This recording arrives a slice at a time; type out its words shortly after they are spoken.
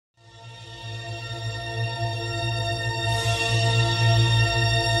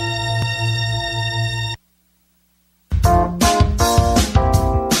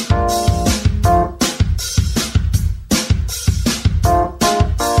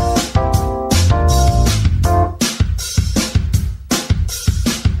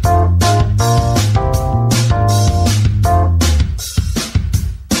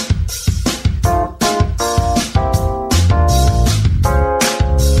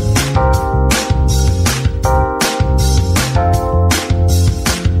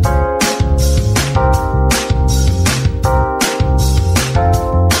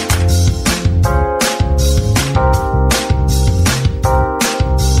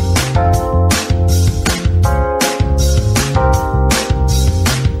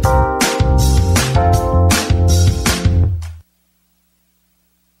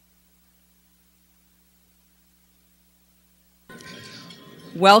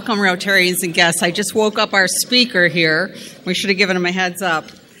Welcome, Rotarians and guests. I just woke up our speaker here. We should have given him a heads up.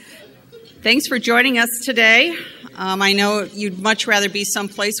 Thanks for joining us today. I know you'd much rather be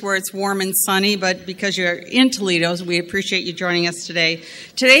someplace where it's warm and sunny, but because you're in Toledo, we appreciate you joining us today.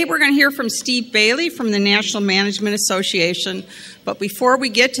 Today we're going to hear from Steve Bailey from the National Management Association. But before we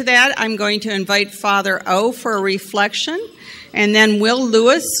get to that, I'm going to invite Father O for a reflection, and then Will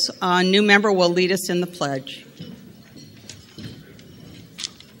Lewis, a new member, will lead us in the pledge.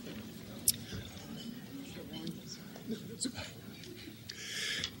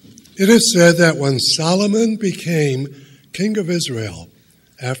 It is said that when Solomon became king of Israel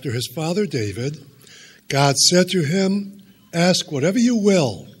after his father David, God said to him, "Ask whatever you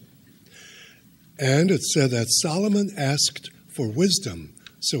will." And it said that Solomon asked for wisdom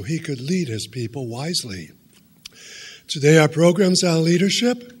so he could lead his people wisely. Today our program's on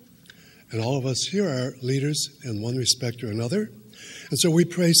leadership, and all of us here are leaders in one respect or another. And so we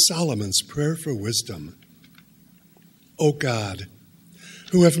pray Solomon's prayer for wisdom. O God,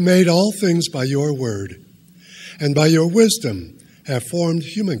 who have made all things by your word, and by your wisdom have formed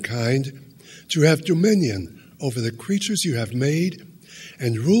humankind to have dominion over the creatures you have made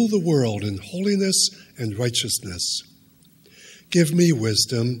and rule the world in holiness and righteousness. Give me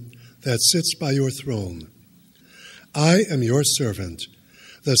wisdom that sits by your throne. I am your servant,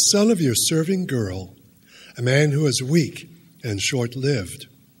 the son of your serving girl, a man who is weak and short-lived.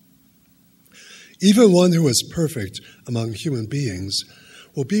 Even one who is perfect among human beings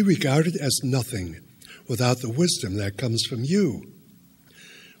will be regarded as nothing without the wisdom that comes from you.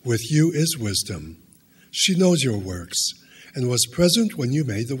 With you is wisdom. She knows your works and was present when you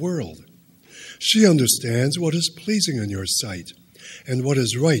made the world. She understands what is pleasing in your sight and what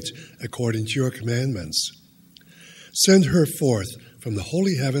is right according to your commandments. Send her forth from the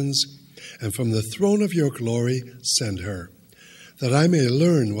holy heavens, and from the throne of your glory send her, that I may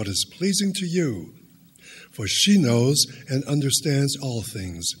learn what is pleasing to you. For she knows and understands all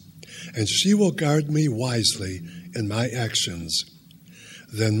things, and she will guard me wisely in my actions.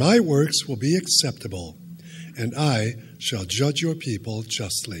 Then my works will be acceptable, and I shall judge your people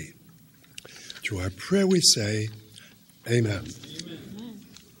justly. To our prayer we say, Amen. Amen.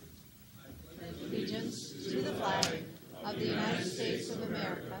 I pledge allegiance to the flag of the United States of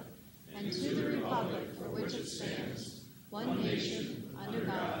America and to the republic for which it stands, one nation, under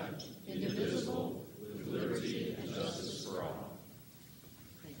God, indivisible, liberty and justice for all.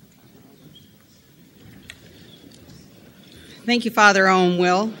 Thank you, Father Owen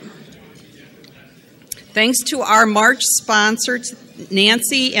Will. Thanks to our March sponsors,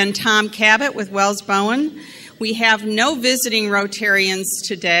 Nancy and Tom Cabot with Wells Bowen. We have no visiting Rotarians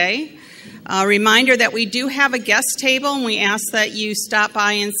today. A reminder that we do have a guest table, and we ask that you stop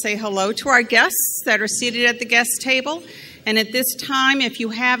by and say hello to our guests that are seated at the guest table. And at this time, if you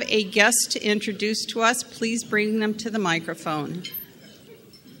have a guest to introduce to us, please bring them to the microphone.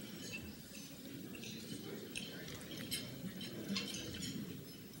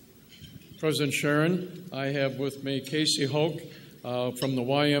 President Sharon, I have with me Casey Hoke from the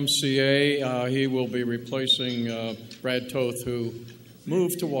YMCA. He will be replacing Brad Toth, who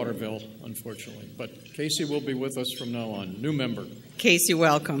moved to Waterville, unfortunately. But Casey will be with us from now on. New member. Casey,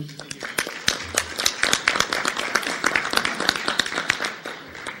 welcome.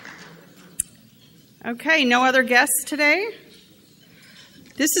 Okay, no other guests today?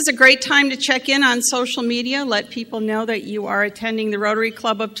 This is a great time to check in on social media, let people know that you are attending the Rotary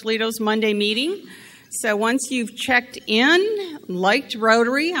Club of Toledo's Monday meeting. So once you've checked in, liked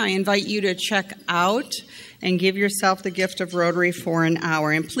Rotary, I invite you to check out and give yourself the gift of Rotary for an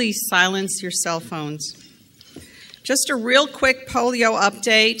hour. And please silence your cell phones. Just a real quick polio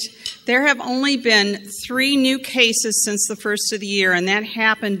update. There have only been 3 new cases since the first of the year, and that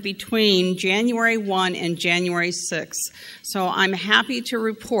happened between January 1 and January 6. So I'm happy to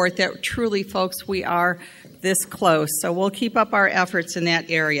report that truly, folks, we are this close. So we'll keep up our efforts in that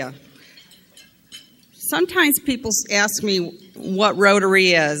area. Sometimes people ask me what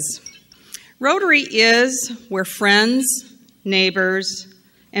Rotary is. Rotary is where friends, neighbors,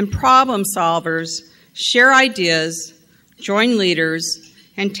 and problem solvers share ideas, join leaders,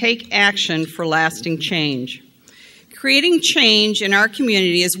 and take action for lasting change. Creating change in our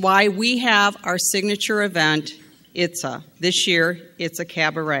community is why we have our signature event, ITSA. This year, it's a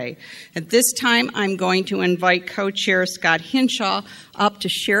cabaret. At this time, I'm going to invite co-chair Scott Hinshaw up to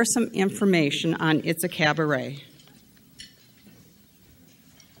share some information on It's a Cabaret.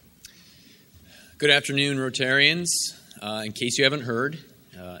 Good afternoon, Rotarians. In case you haven't heard,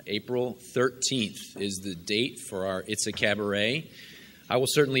 April 13th is the date for our It's a Cabaret. I will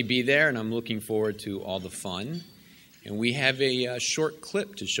certainly be there, and I'm looking forward to all the fun. And we have a short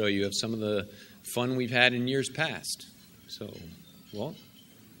clip to show you of some of the fun we've had in years past. So, Walt?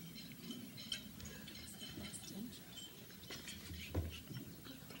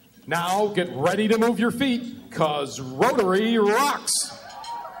 Now get ready to move your feet, because Rotary rocks!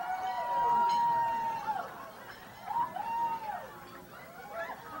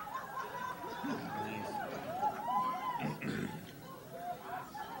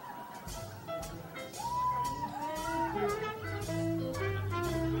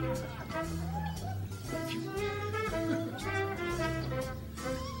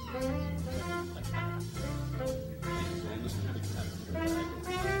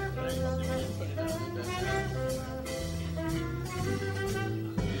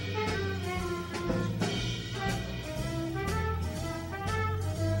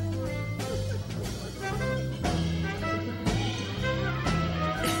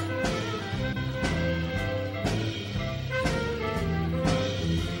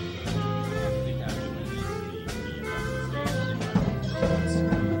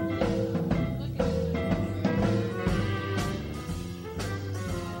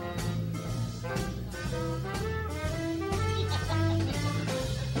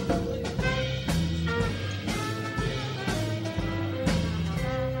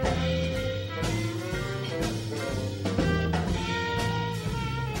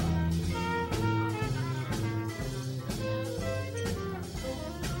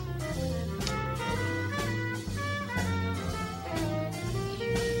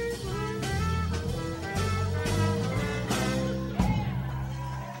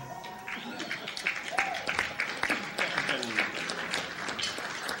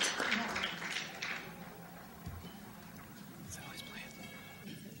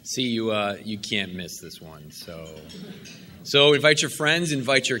 See, you can't miss this one. So invite your friends,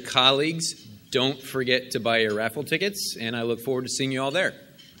 invite your colleagues. Don't forget to buy your raffle tickets, and I look forward to seeing you all there.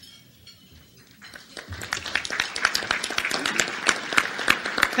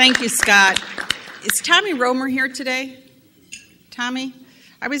 Thank you, Scott. Is Tommy Romer here today? Tommy?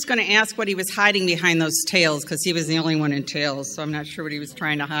 I was going to ask what he was hiding behind those tails, because he was the only one in tails, so I'm not sure what he was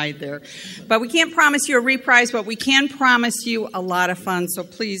trying to hide there. But we can't promise you a reprise, but we can promise you a lot of fun, so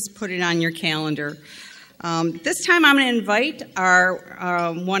please put it on your calendar. This time I'm going to invite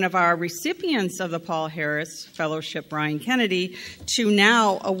one of our recipients of the Paul Harris Fellowship, Brian Kennedy, to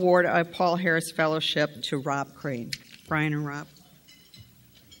now award a Paul Harris Fellowship to Rob Crane. Brian and Rob.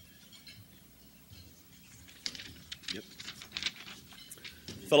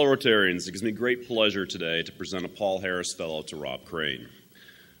 Fellow Rotarians, it gives me great pleasure today to present a Paul Harris Fellow to Rob Crane.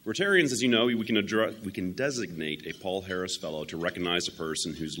 Rotarians, as you know, we can designate a Paul Harris Fellow to recognize a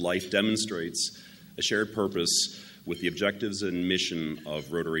person whose life demonstrates a shared purpose with the objectives and mission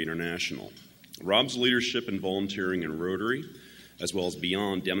of Rotary International. Rob's leadership and volunteering in Rotary, as well as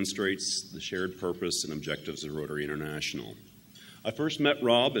beyond, demonstrates the shared purpose and objectives of Rotary International. I first met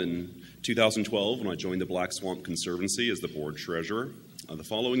Rob in 2012 when I joined the Black Swamp Conservancy as the board treasurer. The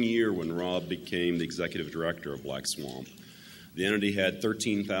following year, when Rob became the executive director of Black Swamp, the entity had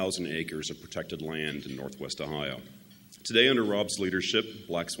 13,000 acres of protected land in northwest Ohio. Today, under Rob's leadership,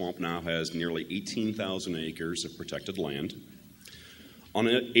 Black Swamp now has nearly 18,000 acres of protected land. On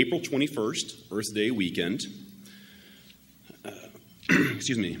April 21st, Earth Day weekend,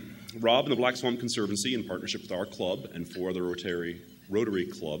 Rob and the Black Swamp Conservancy, in partnership with our club and 4 other Rotary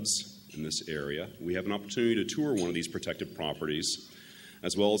clubs in this area, we have an opportunity to tour one of these protected properties,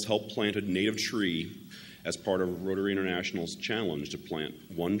 as well as help plant a native tree as part of Rotary International's challenge to plant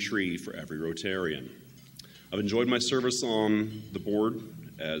 1 tree for every Rotarian. I've enjoyed my service on the board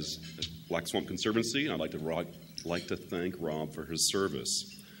as Black Swamp Conservancy, and I'd like to thank Rob for his service.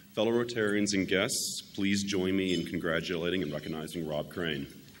 Fellow Rotarians and guests, please join me in congratulating and recognizing Rob Crane.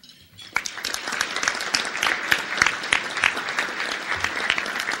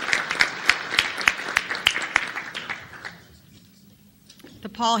 The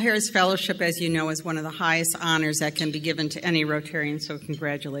Paul Harris Fellowship, as you know, is one of the highest honors that can be given to any Rotarian, so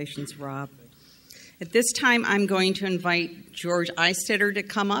congratulations, Rob. At this time, I'm going to invite George Eistetter to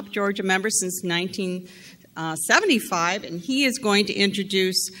come up. George, a member since 1975, and he is going to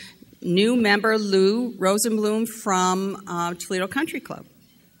introduce new member Lou Rosenblum from Toledo Country Club.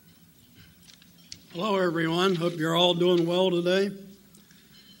 Hello, everyone. Hope you're all doing well today.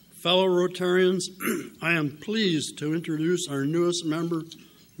 Fellow Rotarians, I am pleased to introduce our newest member,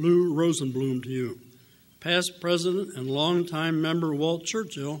 Lou Rosenblum, to you. Past president and longtime member Walt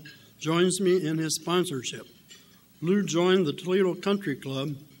Churchill joins me in his sponsorship. Lou joined the Toledo Country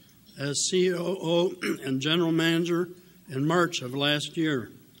Club as COO and general manager in March of last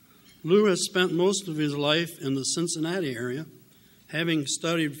year. Lou has spent most of his life in the Cincinnati area, having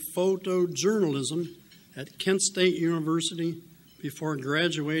studied photojournalism at Kent State University before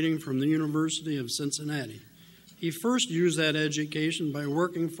graduating from the University of Cincinnati. He first used that education by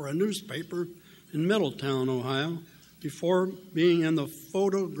working for a newspaper in Middletown, Ohio, before being in the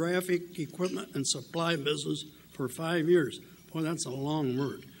photographic equipment and supply business for 5 years. Boy, that's a long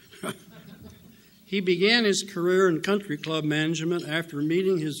word. He began his career in country club management after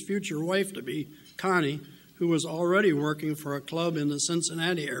meeting his future wife-to-be, Connie, who was already working for a club in the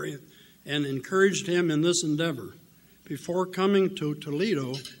Cincinnati area, and encouraged him in this endeavor. Before coming to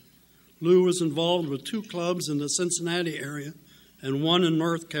Toledo, Lou was involved with 2 clubs in the Cincinnati area and 1 in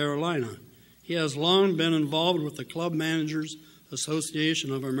North Carolina. He has long been involved with the Club Managers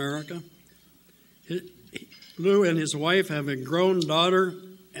Association of America. Lou and his wife have a grown daughter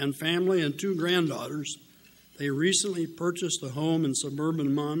and family and 2 granddaughters. They recently purchased a home in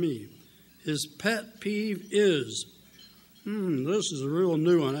suburban Maumee. His pet peeve is, this is a real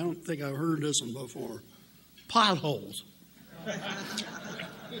new one. I don't think I've heard this one before. Potholes.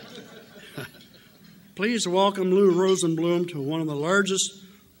 Please welcome Lou Rosenblum to one of the largest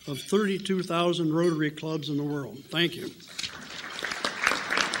of 32,000 Rotary clubs in the world. Thank you.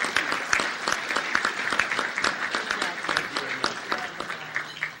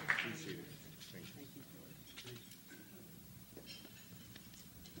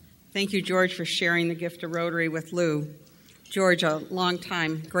 Thank you, George, for sharing the gift of Rotary with Lou. George, a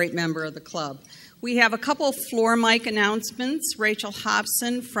longtime great member of the club. We have a couple floor mic announcements. Rachel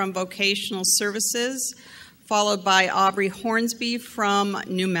Hobson from Vocational Services, followed by Aubrey Hornsby from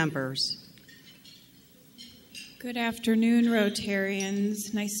New Members. Good afternoon,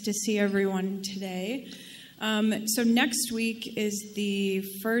 Rotarians. Nice to see everyone today. So next week is the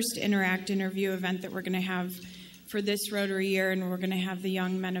first Interact interview event that we're going to have for this Rotary year, and we're going to have the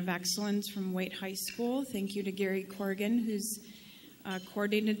Young Men of Excellence from Waite High School. Thank you to Gary Corrigan, who's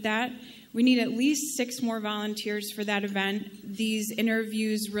coordinated that. We need at least 6 more volunteers for that event. These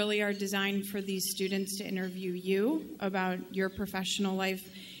interviews really are designed for these students to interview you about your professional life.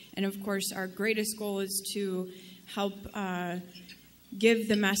 And of course, our greatest goal is to help give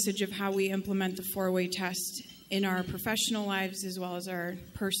the message of how we implement the 4-way test in our professional lives as well as our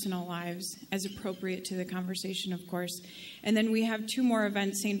personal lives, as appropriate to the conversation, of course. And then we have 2 more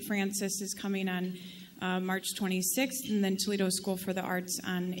events. St. Francis is coming on March 26th, and then Toledo School for the Arts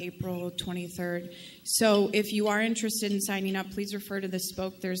on April 23rd. So if you are interested in signing up, please refer to the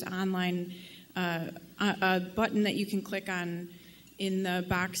Spoke. There's online a button that you can click on in the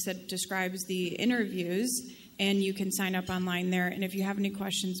box that describes the interviews, and you can sign up online there. And if you have any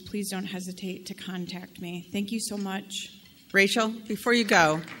questions, please don't hesitate to contact me. Thank you so much. Rachel, before you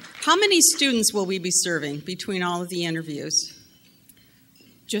go, how many students will we be serving between all of the interviews?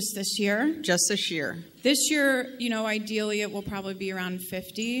 Just this year? Just this year. This year, ideally it will probably be around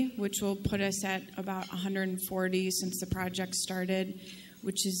 50, which will put us at about 140 since the project started,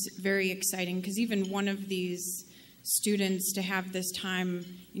 which is very exciting because even one of these students to have this time,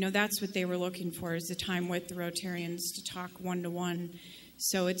 that's what they were looking for, is the time with the Rotarians to talk one-to-one.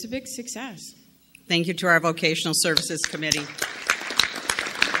 So it's a big success. Thank you to our Vocational Services Committee.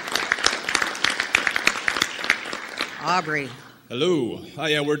 Aubrey. Hello.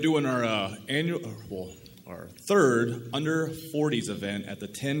 Yeah, we're doing our our 3rd Under 40s event at the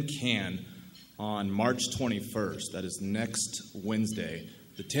Tin Can on March 21st. That is next Wednesday.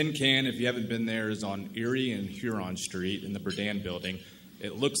 The Tin Can, if you haven't been there, is on Erie and Huron Street in the Berdan building.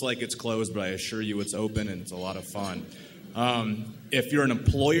 It looks like it's closed, but I assure you it's open and it's a lot of fun. If you're an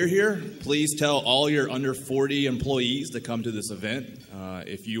employer here, please tell all your under 40 employees to come to this event.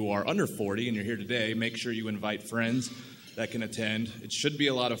 If you are under 40 and you're here today, make sure you invite friends that can attend. It should be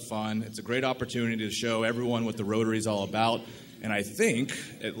a lot of fun. It's a great opportunity to show everyone what the Rotary is all about. And I think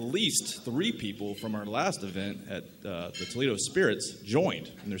at least 3 people from our last event at the Toledo Spirits joined,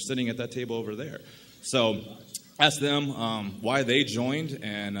 and they're sitting at that table over there. So ask them why they joined,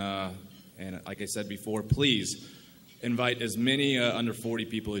 and like I said before, please invite as many under 40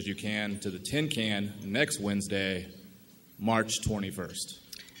 people as you can to the Tin Can next Wednesday, March 21st.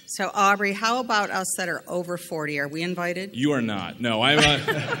 So, Aubrey, how about us that are over 40? Are we invited? You are not. No, I'm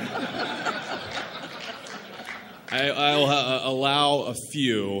I'll allow a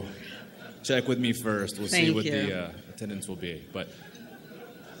few. Check with me first. We'll see what the attendance will be. But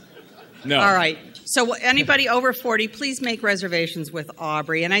no. All right. So anybody over 40, please make reservations with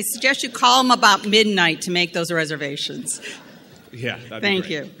Aubrey. And I suggest you call them about midnight to make those reservations. Yeah, that'd be great. Thank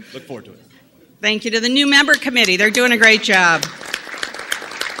you. Look forward to it. Thank you to the new member committee. They're doing a great job.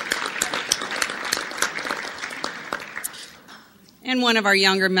 And one of our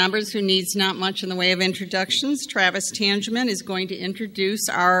younger members who needs not much in the way of introductions, Travis Tangeman, is going to introduce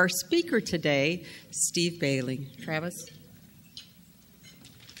our speaker today, Steve Bailey. Travis?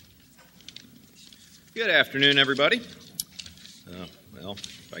 Good afternoon, everybody. Well,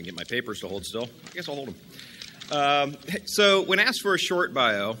 if I can get my papers to hold still, I guess I'll hold them. So when asked for a short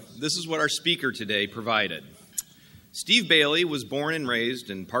bio, this is what our speaker today provided. Steve Bailey was born and raised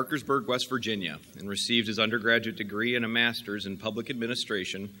in Parkersburg, West Virginia, and received his undergraduate degree and a master's in public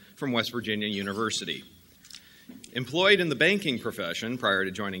administration from West Virginia University. Employed in the banking profession prior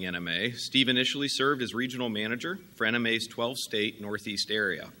to joining NMA, Steve initially served as regional manager for NMA's 12-state Northeast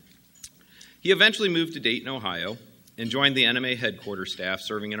area. He eventually moved to Dayton, Ohio, and joined the NMA headquarters staff,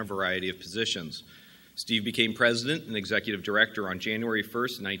 serving in a variety of positions. Steve became president and executive director on January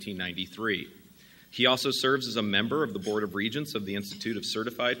 1st, 1993. He also serves as a member of the Board of Regents of the Institute of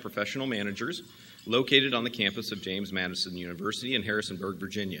Certified Professional Managers, located on the campus of James Madison University in Harrisonburg,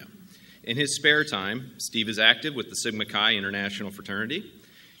 Virginia. In his spare time, Steve is active with the Sigma Chi International Fraternity.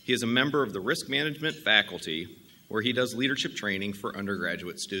 He is a member of the Risk Management faculty, where he does leadership training for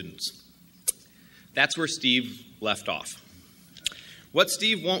undergraduate students. That's where Steve left off. What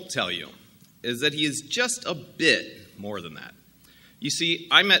Steve won't tell you is that he is just a bit more than that. You see,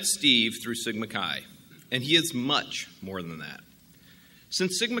 I met Steve through Sigma Chi, and he is much more than that.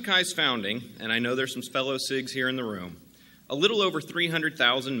 Since Sigma Chi's founding, and I know there's some fellow SIGs here in the room, a little over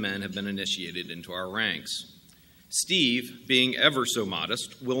 300,000 men have been initiated into our ranks. Steve, being ever so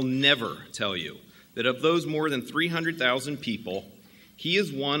modest, will never tell you that of those more than 300,000 people, he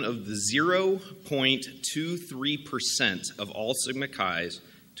is one of the 0.23% of all Sigma Chi's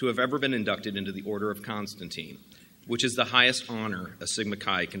to have ever been inducted into the Order of Constantine, which is the highest honor a Sigma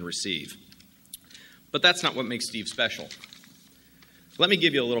Chi can receive. But that's not what makes Steve special. Let me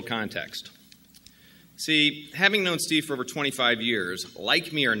give you a little context. See, having known Steve for over 25 years,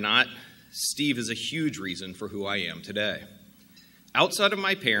 like me or not, Steve is a huge reason for who I am today. Outside of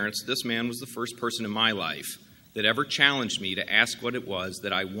my parents, this man was the first person in my life that ever challenged me to ask what it was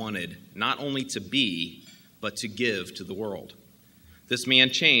that I wanted not only to be, but to give to the world. This man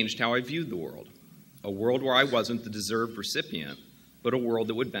changed how I viewed the world. A world where I wasn't the deserved recipient, but a world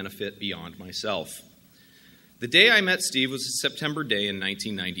that would benefit beyond myself. The day I met Steve was a September day in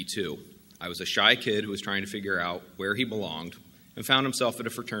 1992. I was a shy kid who was trying to figure out where he belonged and found himself at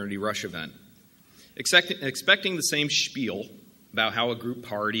a fraternity rush event. Expecting the same spiel about how a group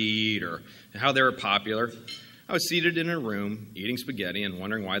partied or how they were popular, I was seated in a room eating spaghetti and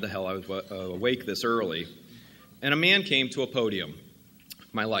wondering why the hell I was awake this early. And a man came to a podium.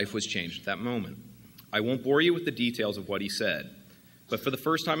 My life was changed at that moment. I won't bore you with the details of what he said, but for the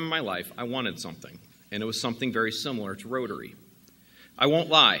first time in my life, I wanted something, and it was something very similar to Rotary. I won't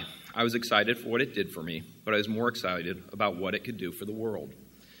lie, I was excited for what it did for me, but I was more excited about what it could do for the world.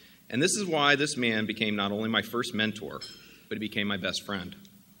 And this is why this man became not only my first mentor, but he became my best friend.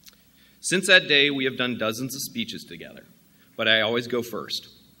 Since that day, we have done dozens of speeches together, but I always go first.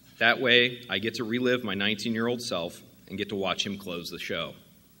 That way, I get to relive my 19-year-old self and get to watch him close the show.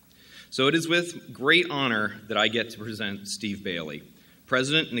 So it is with great honor that I get to present Steve Bailey,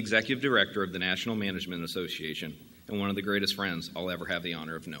 President and Executive Director of the National Management Association, and one of the greatest friends I'll ever have the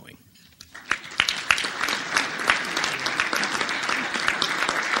honor of knowing.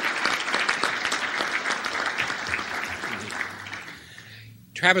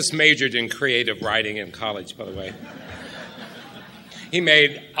 Travis majored in creative writing in college, by the way. He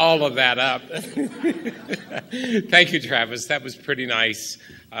made all of that up. Thank you, Travis. That was pretty nice,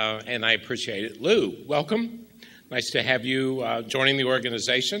 and I appreciate it. Lou, welcome. Nice to have you joining the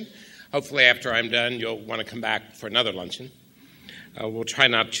organization. Hopefully after I'm done, you'll want to come back for another luncheon. We'll try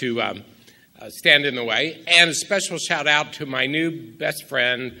not to stand in the way. And a special shout out to my new best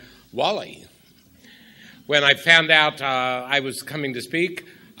friend, Wally. When I found out I was coming to speak,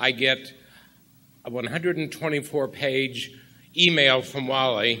 I get a 124-page email from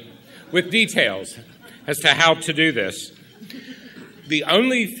Wally with details as to how to do this. The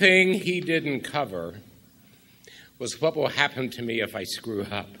only thing he didn't cover was what will happen to me if I screw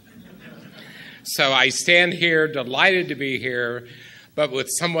up. So I stand here, delighted to be here, but with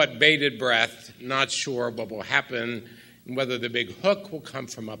somewhat bated breath, not sure what will happen and whether the big hook will come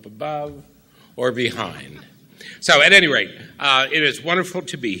from up above or behind. So at any rate, it is wonderful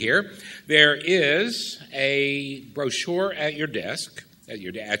to be here. There is a brochure at your desk, at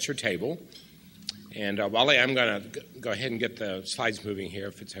your table. And Wally, I'm going to go ahead and get the slides moving here,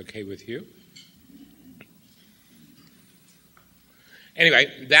 if it's okay with you.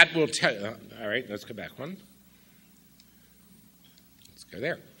 Anyway, that will tell you. All right, let's go back one. Let's go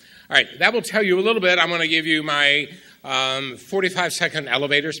there. All right, that will tell you a little bit. I'm going to give you my 45-second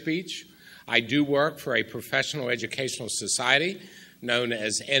elevator speech. I do work for a professional educational society known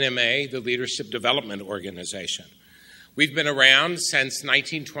as NMA, the Leadership Development Organization. We've been around since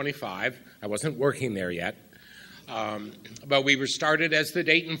 1925. I wasn't working there yet, but we were started as the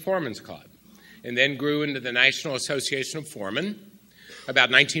Dayton Foreman's Club and then grew into the National Association of Foremen.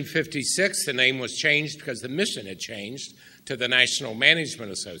 About 1956, the name was changed because the mission had changed to the National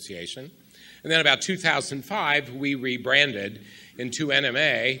Management Association. And then about 2005, we rebranded into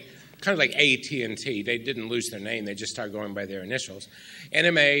NMA, kind of like AT&T. They didn't lose their name. They just started going by their initials.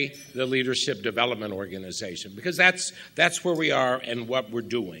 NMA, the Leadership Development Organization, because that's where we are and what we're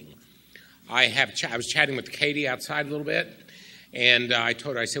doing. I was chatting with Katie outside a little bit, and I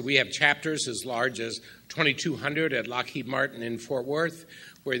told her, I said, we have chapters as large as 2,200 at Lockheed Martin in Fort Worth,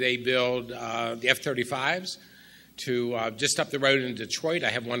 where they build the F-35s. To just up the road in Detroit, I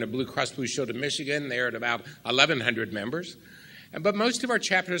have one at Blue Cross Blue Shield of Michigan. They're at about 1,100 members. But most of our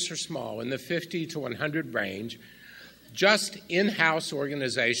chapters are small, in the 50 to 100 range, just in-house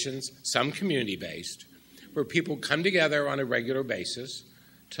organizations, some community-based, where people come together on a regular basis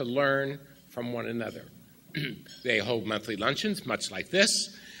to learn from one another. They hold monthly luncheons, much like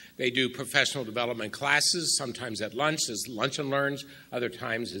this. They do professional development classes, sometimes at lunch as lunch and learns, other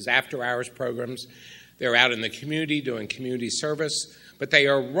times as after-hours programs. They're out in the community doing community service, but they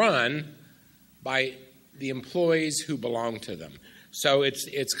are run by the employees who belong to them. So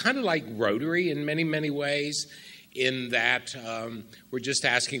it's kind of like Rotary in many, many ways, in that we're just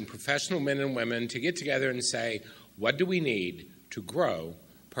asking professional men and women to get together and say, what do we need to grow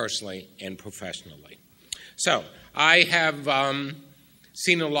personally and professionally? So I have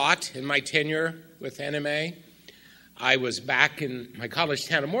seen a lot in my tenure with NMA. I was back in my college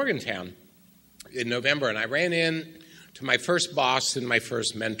town of Morgantown in November, and I ran in to my first boss and my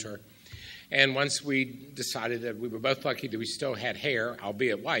first mentor. And once we decided that we were both lucky that we still had hair,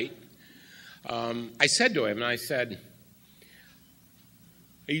 albeit white, I said to him, and I said,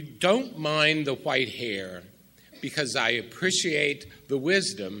 I don't mind the white hair because I appreciate the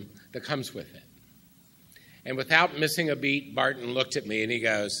wisdom that comes with it. And without missing a beat, Barton looked at me and he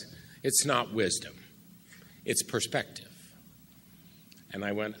goes, it's not wisdom, it's perspective. And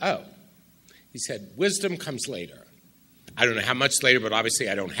I went, oh. He said, wisdom comes later. I don't know how much later, but obviously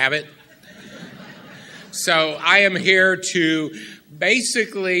I don't have it. So I am here to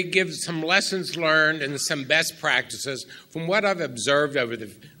basically give some lessons learned and some best practices from what I've observed over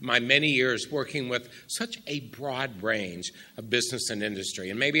my many years working with such a broad range of business and industry.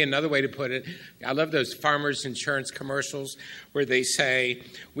 And maybe another way to put it, I love those farmers insurance commercials where they say,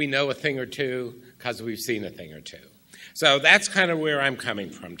 we know a thing or two because we've seen a thing or two. So that's kind of where I'm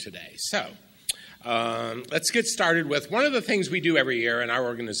coming from today. So let's get started with one of the things we do every year in our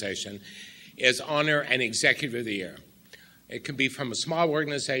organization is honor an Executive of the Year. It could be from a small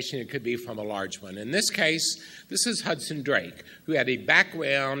organization, it could be from a large one. In this case, this is Hudson Drake, who had a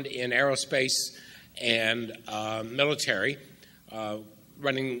background in aerospace and military,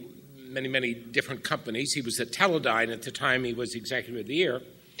 running many, many different companies. He was at Teledyne at the time he was Executive of the Year.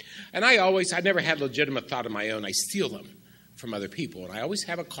 And I never had legitimate thought of my own. I steal them from other people. And I always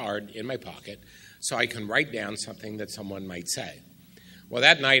have a card in my pocket so I can write down something that someone might say. Well,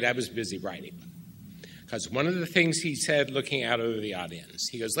 that night I was busy writing. Because one of the things he said looking out over the audience,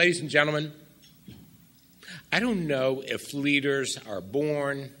 he goes, ladies and gentlemen, I don't know if leaders are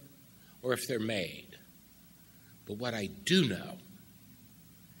born or if they're made. But what I do know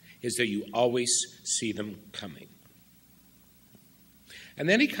is that you always see them coming. And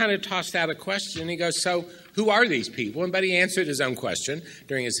then he kind of tossed out a question. He goes, so who are these people? But he answered his own question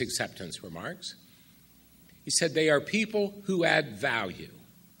during his acceptance remarks. He said, they are people who add value.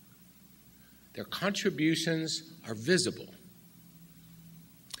 Their contributions are visible.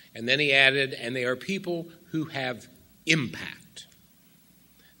 And then he added, and they are people who have impact.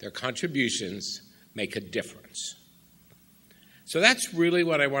 Their contributions make a difference. So that's really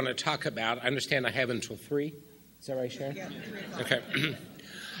what I want to talk about. I understand I have until 3. Is that right, Sharon? Yeah, 3 o'clock. Okay.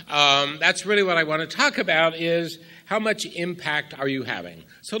 That's really what I want to talk about is how much impact are you having?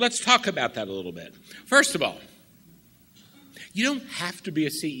 So let's talk about that a little bit. First of all, you don't have to be a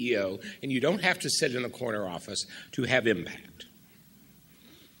CEO and you don't have to sit in a corner office to have impact.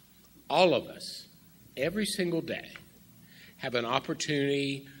 All of us, every single day, have an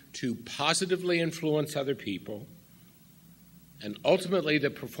opportunity to positively influence other people and ultimately the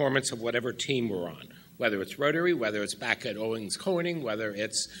performance of whatever team we're on, whether it's Rotary, whether it's back at Owens Corning, whether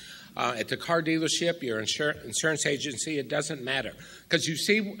it's at the car dealership, your insurance agency, it doesn't matter. Because you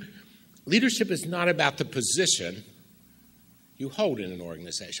see, leadership is not about the position you hold in an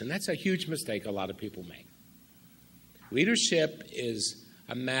organization. That's a huge mistake a lot of people make. Leadership is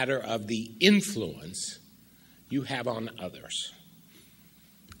a matter of the influence you have on others.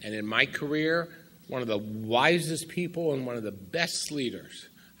 And in my career, one of the wisest people and one of the best leaders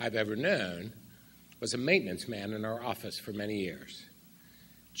I've ever known was a maintenance man in our office for many years.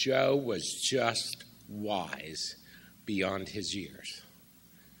 Joe was just wise beyond his years.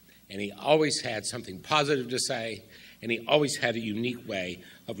 And he always had something positive to say, and he always had a unique way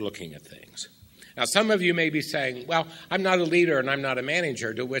of looking at things. Now, some of you may be saying, well, I'm not a leader and I'm not a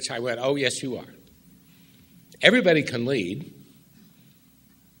manager, to which I went, oh, yes, you are. Everybody can lead,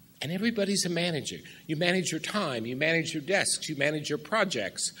 and everybody's a manager. You manage your time, you manage your desks, you manage your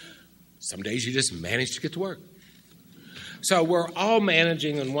projects. Some days you just manage to get to work. So we're all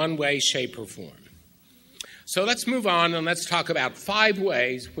managing in one way, shape, or form. So let's move on and let's talk about 5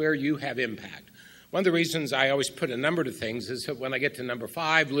 ways where you have impact. One of the reasons I always put a number to things is that when I get to number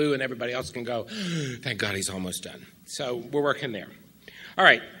 5, Lou and everybody else can go, thank God he's almost done. So we're working there. All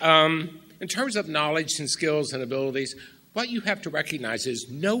right. In terms of knowledge and skills and abilities, what you have to recognize is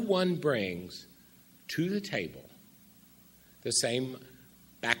no one brings to the table the same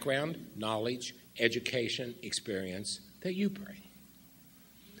background, knowledge, education, experience that you bring.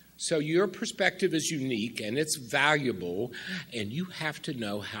 So your perspective is unique and it's valuable, and you have to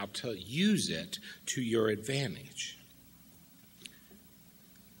know how to use it to your advantage.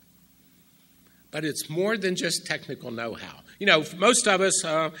 But it's more than just technical know-how. You know, for most of us,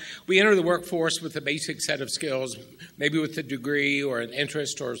 we enter the workforce with a basic set of skills, maybe with a degree or an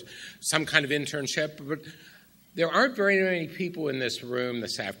interest or some kind of internship. But there aren't very many people in this room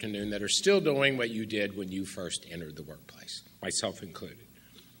this afternoon that are still doing what you did when you first entered the workplace, myself included.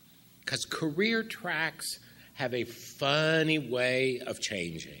 Because career tracks have a funny way of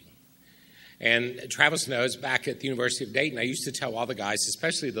changing. And Travis knows, back at the University of Dayton, I used to tell all the guys,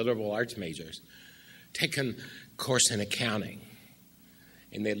 especially the liberal arts majors, take a course in accounting.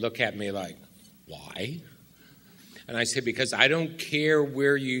 And they'd look at me like, why? And I said, because I don't care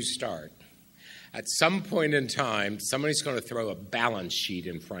where you start. At some point in time, somebody's going to throw a balance sheet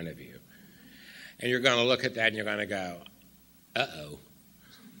in front of you. And you're going to look at that and you're going to go, uh-oh.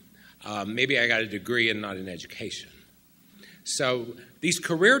 Maybe I got a degree and not an education. So these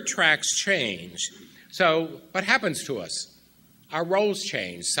career tracks change. So what happens to us? Our roles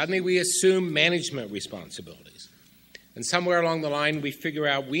change. Suddenly we assume management responsibilities. And somewhere along the line we figure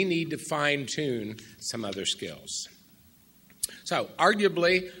out we need to fine-tune some other skills. So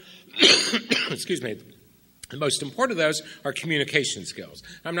arguably, excuse me, the most important of those are communication skills.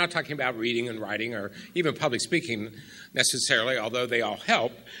 I'm not talking about reading and writing or even public speaking necessarily, although they all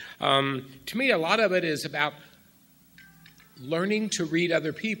help. To me, a lot of it is about learning to read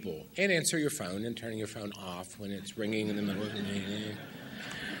other people and answer your phone and turning your phone off when it's ringing in the middle of the meeting.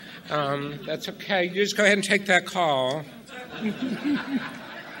 That's okay. You just go ahead and take that call.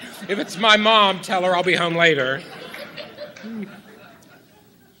 If it's my mom, tell her I'll be home later.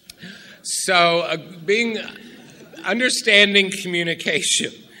 So understanding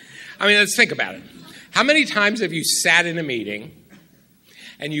communication. I mean, let's think about it. How many times have you sat in a meeting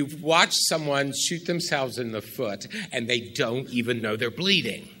and you've watched someone shoot themselves in the foot and they don't even know they're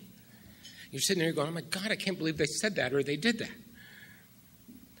bleeding? You're sitting there going, oh my God, I can't believe they said that or they did that.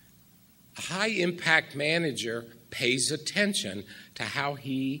 A high-impact manager pays attention to how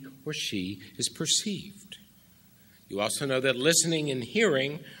he or she is perceived. You also know that listening and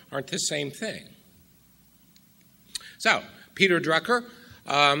hearing aren't the same thing. So, Peter Drucker,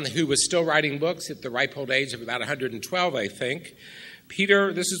 who was still writing books at the ripe old age of about 112, I think.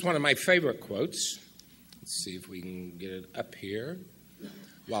 Peter, this is one of my favorite quotes. Let's see if we can get it up here.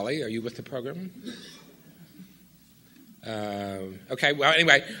 Wally, are you with the program? Okay, well,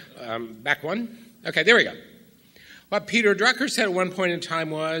 anyway, back one. Okay, there we go. What Peter Drucker said at one point in time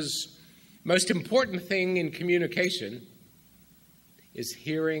was, most important thing in communication is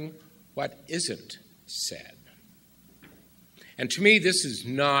hearing what isn't said. And to me, this is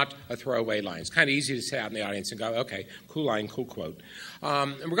not a throwaway line. It's kind of easy to sit out in the audience and go, okay, cool line, cool quote.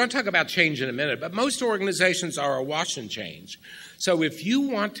 And we're going to talk about change in a minute, but most organizations are awash in change. So if you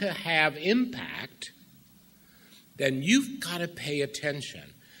want to have impact, then you've got to pay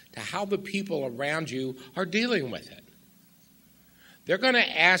attention to how the people around you are dealing with it. They're going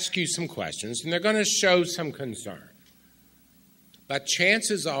to ask you some questions, and they're going to show some concern. But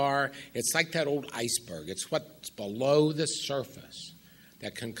chances are, it's like that old iceberg. It's what's below the surface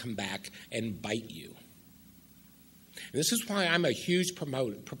that can come back and bite you. And this is why I'm a huge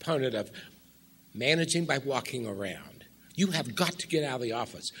proponent of managing by walking around. You have got to get out of the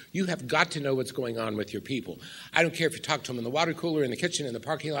office. You have got to know what's going on with your people. I don't care if you talk to them in the water cooler, in the kitchen, in the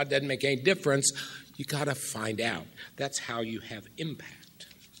parking lot, doesn't make any difference. You got to find out. That's how you have impact.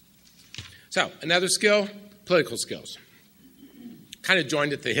 So, another skill, political skills. Kind of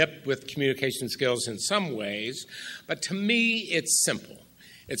joined at the hip with communication skills in some ways, but to me, it's simple.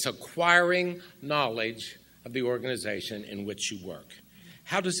 It's acquiring knowledge of the organization in which you work.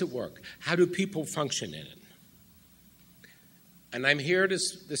 How does it work? How do people function in it? And I'm here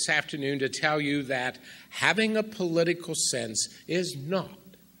this afternoon to tell you that having a political sense is not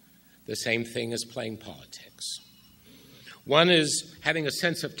the same thing as playing politics. One is having a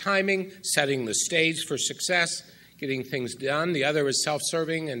sense of timing, setting the stage for success, getting things done. The other is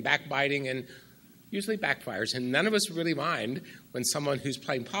self-serving and backbiting, and usually backfires. And none of us really mind when someone who's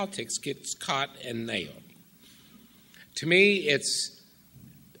playing politics gets caught and nailed. To me, it's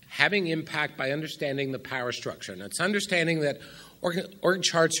having impact by understanding the power structure. And it's understanding that org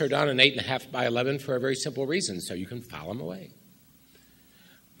charts are done in 8.5 by 11 for a very simple reason, so you can file them away.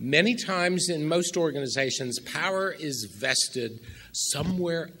 Many times in most organizations, power is vested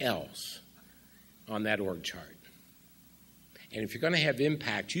somewhere else on that org chart. And if you're going to have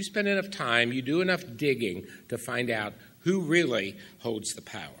impact, you spend enough time, you do enough digging to find out who really holds the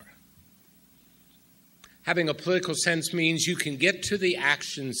power. Having a political sense means you can get to the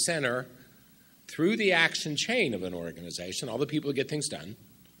action center through the action chain of an organization, all the people who get things done,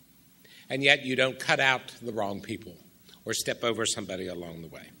 and yet you don't cut out the wrong people or step over somebody along the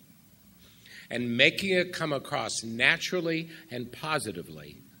way. And making it come across naturally and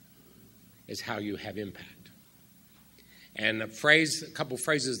positively is how you have impact. And a couple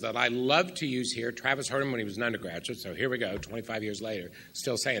phrases that I love to use here, Travis heard them when he was an undergraduate, so here we go, 25 years later,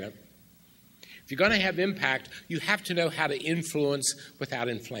 still saying it. If you're going to have impact, you have to know how to influence without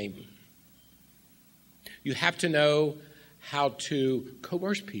inflaming. You have to know how to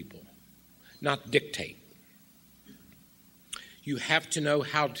coerce people, not dictate. You have to know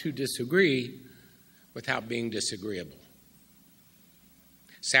how to disagree without being disagreeable.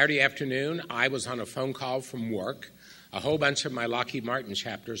 Saturday afternoon, I was on a phone call from work. A whole bunch of my Lockheed Martin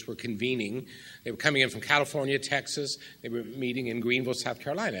chapters were convening. They were coming in from California, Texas. They were meeting in Greenville, South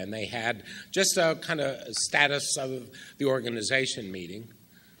Carolina, and they had just a kind of status of the organization meeting.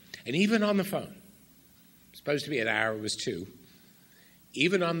 And even on the phone, supposed to be an hour, it was 2.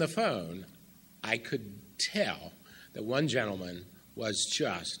 Even on the phone, I could tell that one gentleman was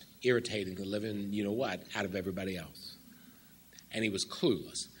just irritating the living you-know-what out of everybody else. And he was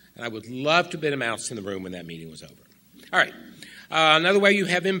clueless. And I would love to have been a mouse in the room when that meeting was over. All right. Another way you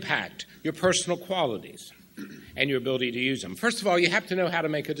have impact, your personal qualities and your ability to use them. First of all, you have to know how to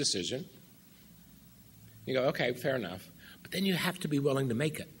make a decision. You go, okay, fair enough. But then you have to be willing to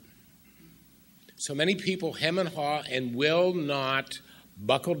make it. So many people hem and haw and will not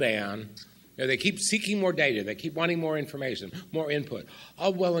buckle down. You know, they keep seeking more data. They keep wanting more information, more input.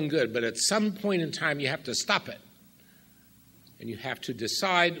 All well and good, but at some point in time, you have to stop it. And you have to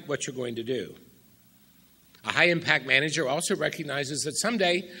decide what you're going to do. A high-impact manager also recognizes that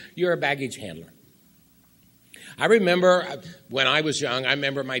someday you're a baggage handler. I remember when I was young, I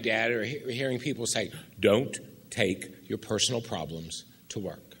remember my dad or hearing people say, don't take your personal problems to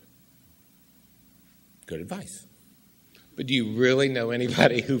work. Good advice. But do you really know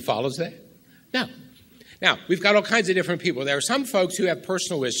anybody who follows that? No. Now, we've got all kinds of different people. There are some folks who have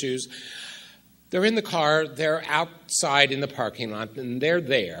personal issues. They're in the car, they're outside in the parking lot, and they're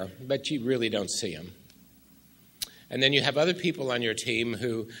there, but you really don't see them. And then you have other people on your team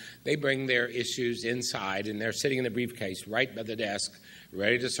who they bring their issues inside, and they're sitting in the briefcase right by the desk,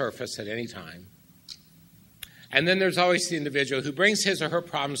 ready to surface at any time. And then there's always the individual who brings his or her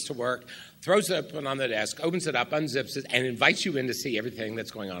problems to work, throws it up on the desk, opens it up, unzips it, and invites you in to see everything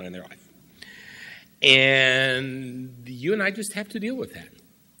that's going on in their life. And you and I just have to deal with that.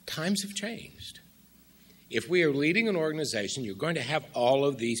 Times have changed. If we are leading an organization, you're going to have all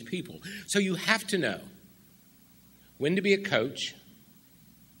of these people. So you have to know when to be a coach,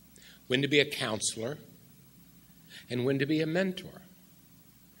 when to be a counselor, and when to be a mentor.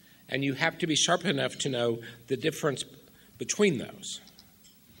 And you have to be sharp enough to know the difference between those.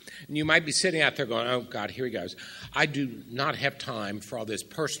 And you might be sitting out there going, oh, God, here he goes. I do not have time for all this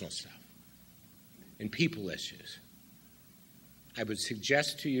personal stuff and people issues. I would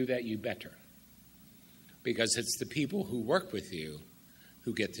suggest to you that you better, because it's the people who work with you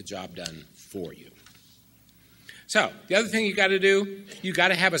who get the job done for you. So, the other thing you got to do, you got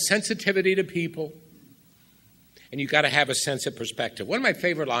to have a sensitivity to people, and you got to have a sense of perspective. One of my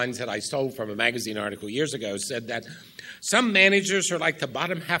favorite lines that I stole from a magazine article years ago said that some managers are like the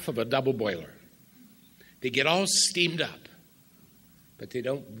bottom half of a double boiler. They get all steamed up, but they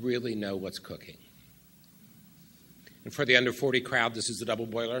don't really know what's cooking. And for the under 40 crowd, this is the double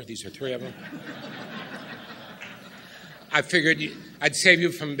boiler. These are 3 of them. I figured I'd save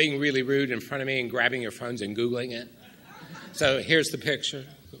you from being really rude in front of me and grabbing your phones and Googling it. So here's the picture.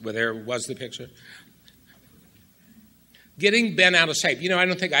 Well, there was the picture. Getting bent out of shape. I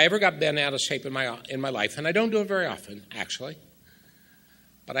don't think I ever got bent out of shape in my life, and I don't do it very often, actually.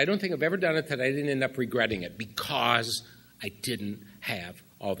 But I don't think I've ever done it that I didn't end up regretting it because I didn't have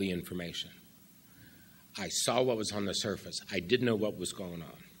all the information. I saw what was on the surface. I didn't know what was going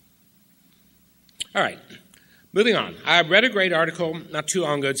on. All right, moving on. I read a great article not too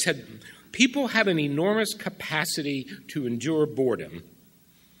long ago. It said, people have an enormous capacity to endure boredom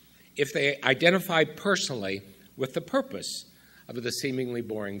if they identify personally with the purpose of the seemingly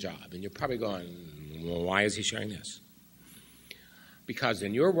boring job. And you're probably going, well, why is he sharing this? Because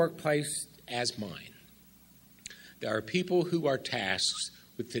in your workplace, as mine, there are people who are tasked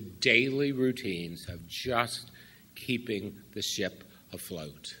with the daily routines of just keeping the ship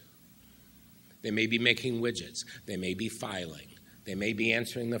afloat. They may be making widgets. They may be filing. They may be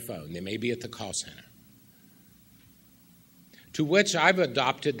answering the phone. They may be at the call center. To which I've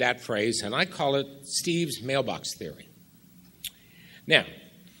adopted that phrase, and I call it Steve's mailbox theory. Now,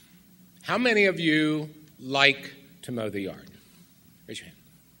 how many of you like to mow the yard? Raise your hand.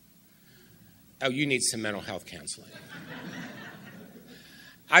 Oh, you need some mental health counseling.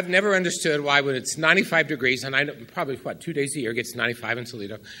 I've never understood why when it's 95 degrees, and I know probably, 2 days a year gets 95 in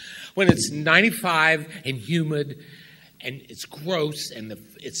Toledo, when it's 95 and humid and it's gross and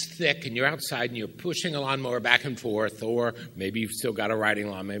it's thick and you're outside and you're pushing a lawnmower back and forth, or maybe you've still got a riding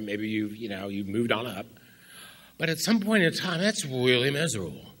lawnmower, maybe you've moved on up. But at some point in time, that's really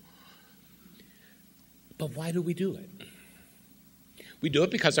miserable. But why do we do it? We do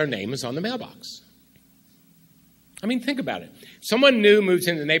it because our name is on the mailbox. I mean, think about it. Someone new moves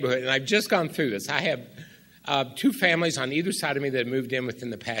into the neighborhood, and I've just gone through this. I have 2 families on either side of me that have moved in within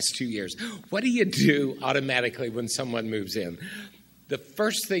the past 2 years. What do you do automatically when someone moves in? The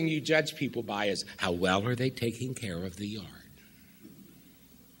first thing you judge people by is how well are they taking care of the yard?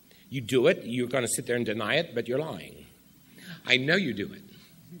 You do it, you're going to sit there and deny it, but you're lying. I know you do it.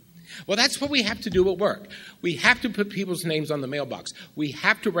 Well, that's what we have to do at work. We have to put people's names on the mailbox. We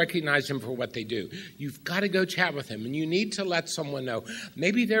have to recognize them for what they do. You've got to go chat with them, and you need to let someone know.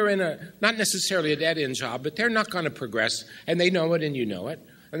 Maybe they're in not necessarily a dead-end job, but they're not going to progress, and they know it and you know it,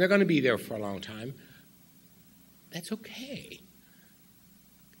 and they're going to be there for a long time. That's okay.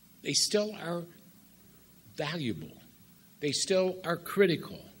 They still are valuable. They still are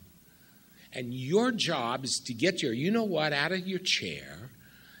critical. And your job is to get your you-know-what out of your chair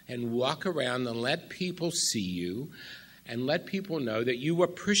and walk around and let people see you and let people know that you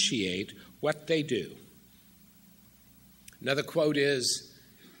appreciate what they do. Another quote is,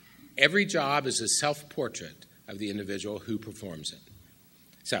 every job is a self-portrait of the individual who performs it.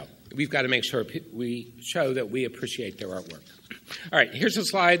 So we've got to make sure we show that we appreciate their artwork. All right, here's a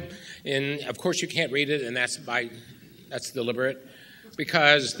slide, and of course you can't read it, and that's deliberate,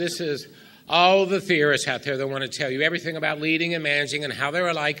 because this is all the theorists out there that want to tell you everything about leading and managing and how they're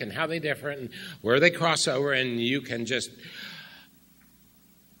alike and how they're different and where they cross over, and you can just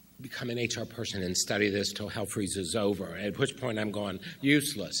become an HR person and study this till hell freezes over, at which point I'm going,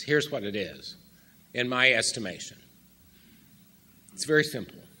 useless. Here's what it is, in my estimation. It's very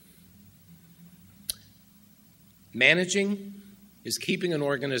simple. Managing is keeping an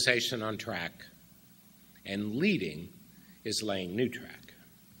organization on track, and leading is laying new track.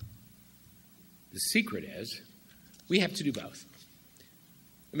 The secret is we have to do both.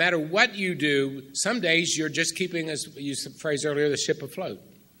 No matter what you do, some days you're just keeping, as we used the phrase earlier, the ship afloat.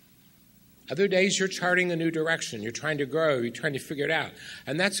 Other days you're charting a new direction. You're trying to grow. You're trying to figure it out.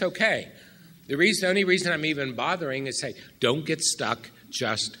 And that's okay. The only reason I'm even bothering is say, don't get stuck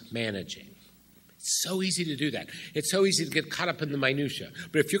just managing. It's so easy to do that. It's so easy to get caught up in the minutia.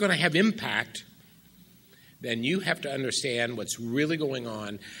 But if you're going to have impact, then you have to understand what's really going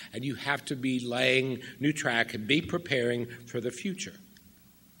on, and you have to be laying new track and be preparing for the future.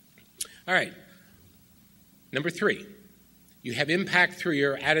 All right. Number 3, you have impact through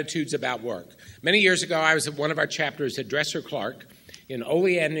your attitudes about work. Many years ago, I was at one of our chapters at Dresser Clark in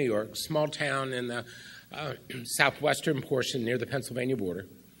Olean, New York, small town in the southwestern portion near the Pennsylvania border,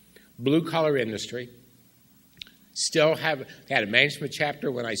 blue-collar industry. Still had a management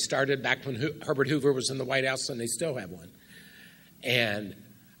chapter when I started back when Herbert Hoover was in the White House, and they still have one. And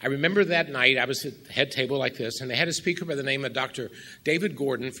I remember that night I was at the head table like this, and they had a speaker by the name of Dr. David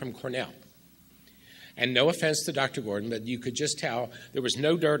Gordon from Cornell. And no offense to Dr. Gordon, but you could just tell there was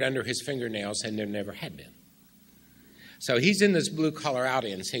no dirt under his fingernails, and there never had been. So he's in this blue-collar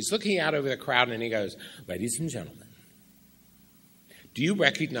audience. He's looking out over the crowd, and he goes, "Ladies and gentlemen, do you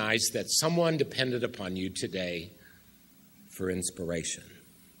recognize that someone depended upon you today for inspiration?"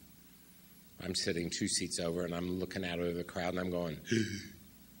 I'm sitting 2 seats over, and I'm looking out over the crowd, and I'm going,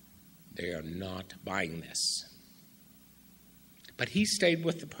 they are not buying this. But he stayed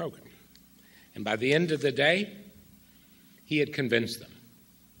with the program. And by the end of the day, he had convinced them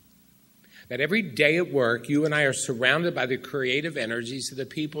that every day at work, you and I are surrounded by the creative energies of the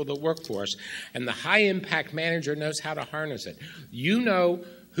people that work for us, and the high-impact manager knows how to harness it. You know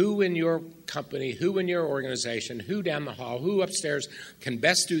who in your company, who in your organization, who down the hall, who upstairs can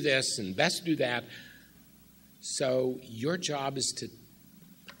best do this and best do that. So your job is to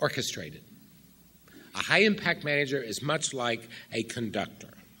orchestrate it. A high-impact manager is much like a conductor.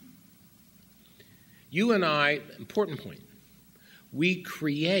 You and I, important point, we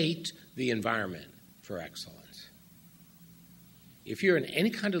create the environment for excellence. If you're in any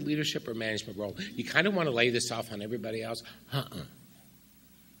kind of leadership or management role, you kind of want to lay this off on everybody else.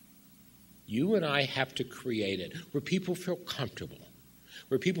 You and I have to create it where people feel comfortable,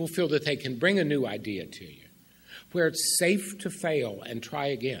 where people feel that they can bring a new idea to you, where it's safe to fail and try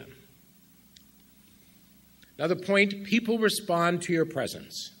again. Another point, people respond to your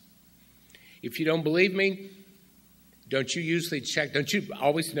presence. If you don't believe me, don't you usually check, don't you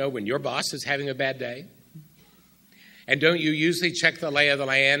always know when your boss is having a bad day? And don't you usually check the lay of the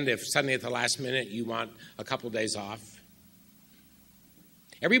land if suddenly at the last minute you want a couple of days off?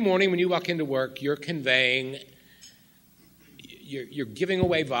 Every morning when you walk into work, you're conveying, you're giving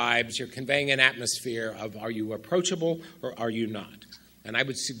away vibes, you're conveying an atmosphere of are you approachable or are you not? And I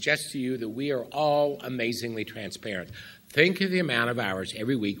would suggest to you that we are all amazingly transparent. Think of the amount of hours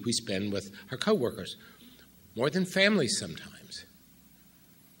every week we spend with our coworkers, more than families sometimes.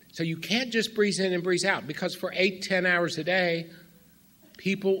 So you can't just breeze in and breeze out, because for 8-10 hours a day,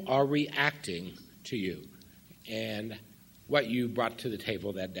 people are reacting to you and what you brought to the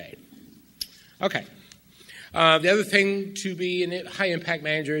table that day. Okay. The other thing to be a high-impact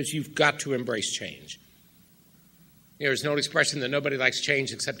manager is you've got to embrace change. There's an old expression that nobody likes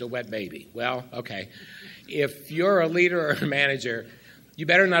change except a wet baby. Well, okay. If you're a leader or a manager, you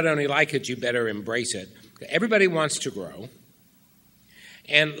better not only like it, you better embrace it. Everybody wants to grow.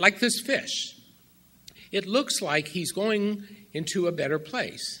 And like this fish, it looks like he's going into a better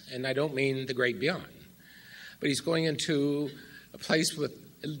place. And I don't mean the great beyond. But he's going into a place with,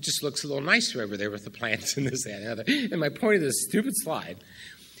 it just looks a little nicer over there with the plants and this, that, and the other. And my point of this stupid slide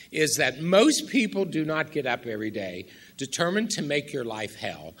is that most people do not get up every day determined to make your life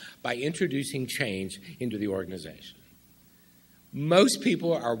hell by introducing change into the organization. Most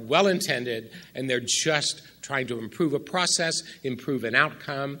people are well-intended, and they're just trying to improve a process, improve an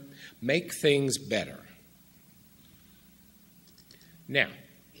outcome, make things better. Now,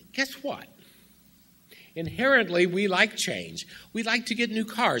 guess what? Inherently, we like change. We like to get new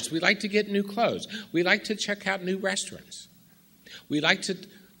cars. We like to get new clothes. We like to check out new restaurants. We like to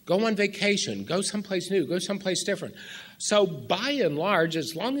go on vacation, go someplace new, go someplace different. So by and large,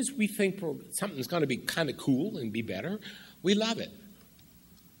 as long as we think something's going to be kind of cool and be better, we love it.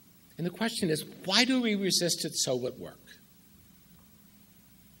 And the question is, why do we resist it so at work?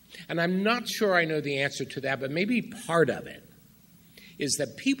 And I'm not sure I know the answer to that, but maybe part of it is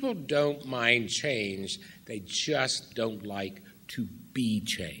that people don't mind change, they just don't like to be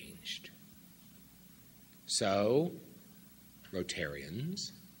changed. So,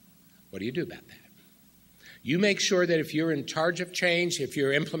 Rotarians, what do you do about that? You make sure that if you're in charge of change, if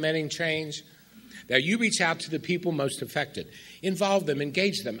you're implementing change, that you reach out to the people most affected. Involve them,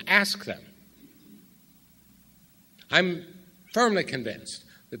 engage them, ask them. I'm firmly convinced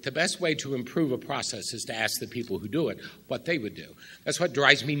that the best way to improve a process is to ask the people who do it what they would do. That's what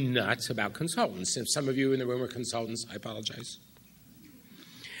drives me nuts about consultants. If some of you in the room are consultants, I apologize.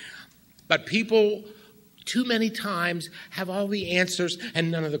 But people, too many times, have all the answers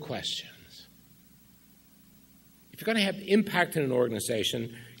and none of the questions. If you're going to have impact in an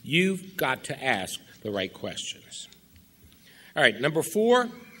organization, you've got to ask the right questions. All right, number 4,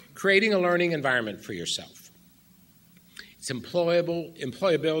 creating a learning environment for yourself. It's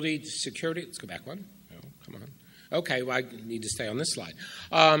employability, security. Let's go back one. Oh, come on. Okay, well, I need to stay on this slide.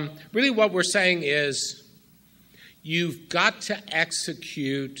 Really what we're saying is you've got to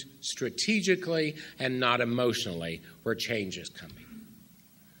execute strategically and not emotionally where change is coming.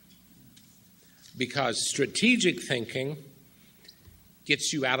 Because strategic thinking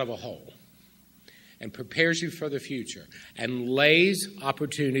gets you out of a hole. and prepares you for the future and lays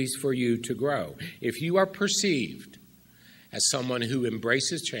opportunities for you to grow. If you are perceived as someone who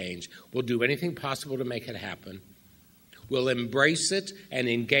embraces change, will do anything possible to make it happen, will embrace it and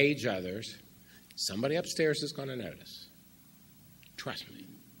engage others, somebody upstairs is going to notice. Trust me.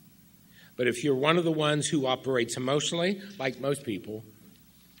 But if you're one of the ones who operates emotionally, like most people,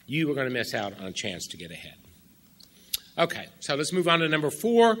 you are going to miss out on a chance to get ahead. Okay, so let's move on to number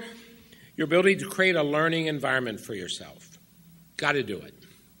 4, your ability to create a learning environment for yourself. Got to do it.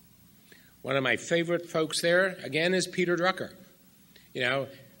 One of my favorite folks there, again, is Peter Drucker. You know,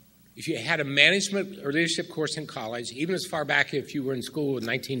 if you had a management or leadership course in college, even as far back if you were in school in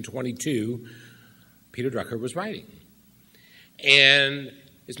 1922, Peter Drucker was writing. And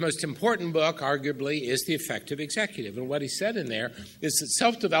his most important book, arguably, is The Effective Executive. And what he said in there is that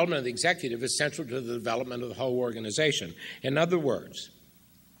self-development of the executive is central to the development of the whole organization. In other words,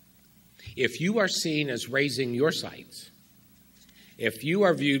 if you are seen as raising your sights, if you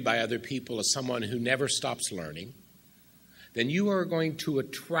are viewed by other people as someone who never stops learning, then you are going to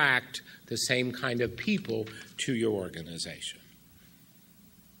attract the same kind of people to your organization.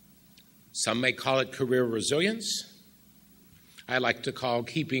 Some may call it career resilience. I like to call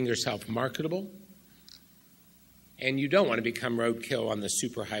keeping yourself marketable. And you don't want to become roadkill on the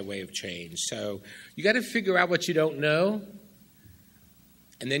superhighway of change. So you got to figure out what you don't know,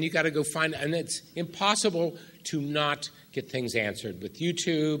 and then you got to go find, and it's impossible to not get things answered with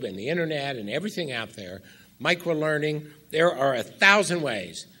YouTube and the internet and everything out there. Micro-learning, there are 1,000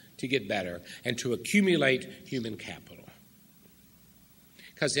 ways to get better and to accumulate human capital.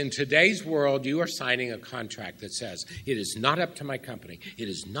 Because in today's world, you are signing a contract that says, it is not up to my company, it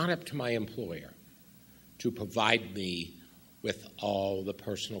is not up to my employer to provide me with all the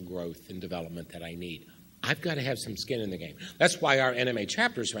personal growth and development that I need. I've got to have some skin in the game. That's why our NMA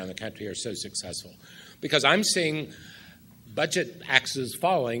chapters around the country are so successful. Because I'm seeing budget axes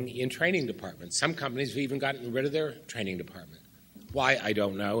falling in training departments. Some companies have even gotten rid of their training department. Why, I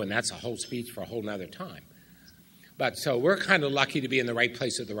don't know, and that's a whole speech for a whole nother time. But so we're kind of lucky to be in the right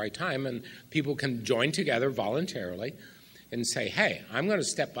place at the right time, and people can join together voluntarily and say, hey, I'm going to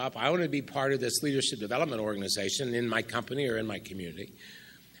step up. I want to be part of this leadership development organization in my company or in my community,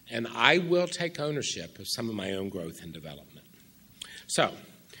 and I will take ownership of some of my own growth and development. So,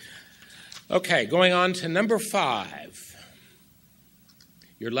 okay, going on to number 5.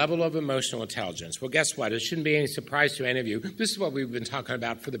 Your level of emotional intelligence. Well, guess what? It shouldn't be any surprise to any of you. This is what we've been talking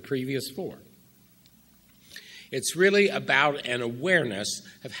about for the previous 4. It's really about an awareness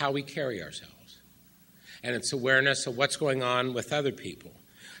of how we carry ourselves. And it's awareness of what's going on with other people.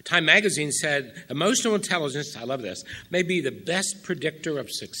 Time magazine said, emotional intelligence, I love this, may be the best predictor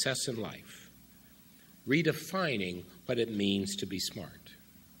of success in life, redefining what it means to be smart.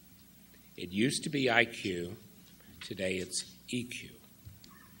 It used to be IQ. Today it's EQ.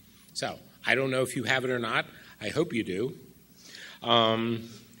 So, I don't know if you have it or not. I hope you do.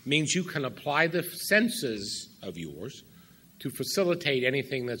 Means you can apply the senses of yours to facilitate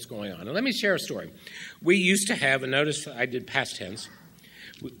anything that's going on. And let me share a story. We used to have, and notice I did past tense,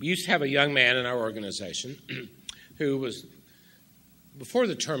 we used to have a young man in our organization who was, before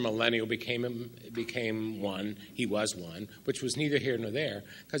the term millennial became one, he was one, which was neither here nor there,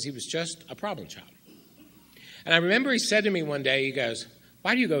 because he was just a problem child. And I remember he said to me one day, he goes,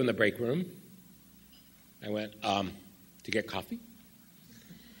 why do you go in the break room? I went, to get coffee.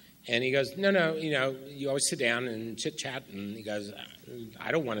 And he goes, no, you always sit down and chit-chat. And he goes,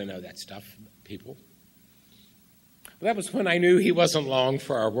 I don't want to know that stuff, people. Well, that was when I knew he wasn't long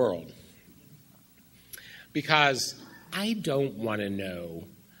for our world. Because I don't want to know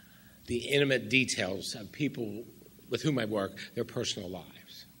the intimate details of people with whom I work, their personal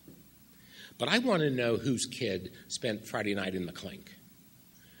lives. But I want to know whose kid spent Friday night in the clink.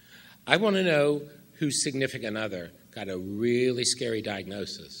 I want to know whose significant other got a really scary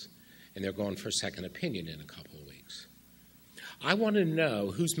diagnosis and they're going for a second opinion in a couple of weeks. I want to know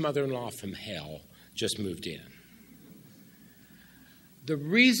whose mother-in-law from hell just moved in. The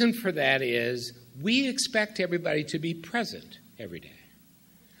reason for that is we expect everybody to be present every day.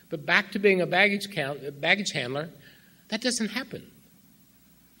 But back to being a baggage handler, that doesn't happen.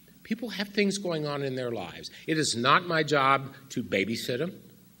 People have things going on in their lives. It is not my job to babysit them,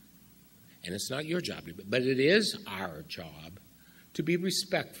 and it's not your job, but it is our job to be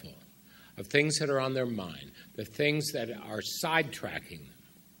respectful of things that are on their mind, the things that are sidetracking them.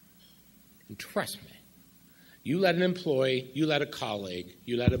 And trust me, you let an employee, you let a colleague,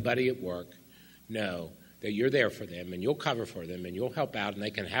 you let a buddy at work know that you're there for them and you'll cover for them and you'll help out and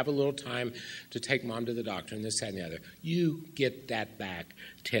they can have a little time to take mom to the doctor and this, that, and the other. You get that back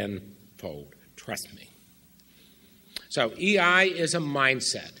tenfold. Trust me. So EI is a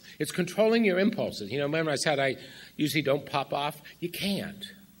mindset. It's controlling your impulses. You know, remember I said I usually don't pop off? You can't.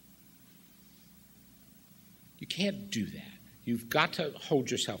 You can't do that. You've got to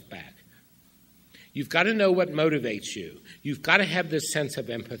hold yourself back. You've got to know what motivates you. You've got to have this sense of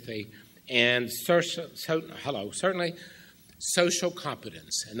empathy and certainly social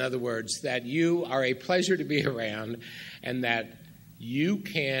competence. In other words, that you are a pleasure to be around and that you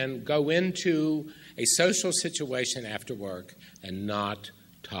can go into a social situation after work and not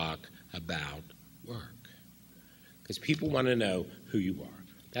talk about work. Because people want to know who you are.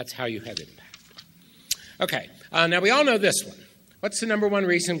 That's how you have impact. Okay, now we all know this one. What's the number one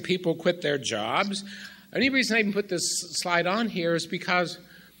reason people quit their jobs? The only reason I even put this slide on here is because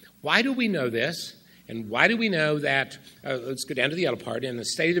why do we know this? And why do we know that, let's go down to the yellow part, in the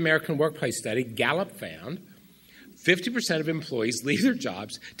State of the American Workplace Study, Gallup found 50% of employees leave their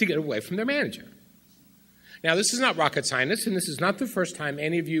jobs to get away from their manager. Now, this is not rocket science, and this is not the first time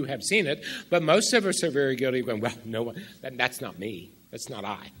any of you have seen it, but most of us are very guilty of going, well, no, that's not me. That's not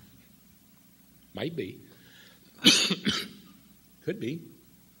I. Might be. Could be.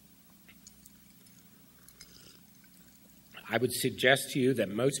 I would suggest to you that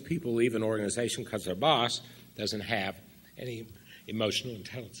most people leave an organization because their boss doesn't have any emotional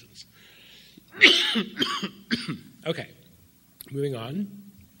intelligence. Okay, moving on.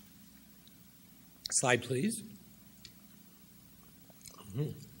 Slide, please.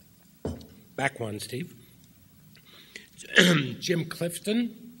 Back one, Steve. Jim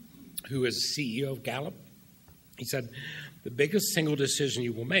Clifton, who is CEO of Gallup, he said, the biggest single decision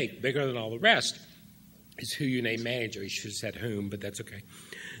you will make, bigger than all the rest, is who you name manager. He should have said whom, but that's okay.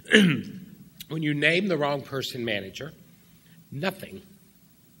 When you name the wrong person manager, nothing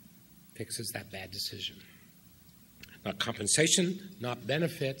fixes that bad decision. Not compensation, not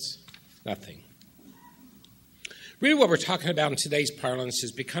benefits, nothing. Really what we're talking about in today's parlance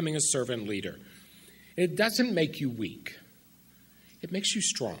is becoming a servant leader. It doesn't make you weak. It makes you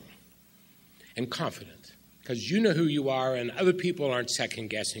strong and confident because you know who you are and other people aren't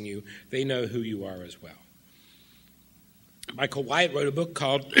second-guessing you. They know who you are as well. Michael Wyatt wrote a book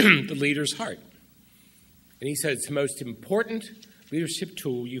called The Leader's Heart. And he said it's the most important leadership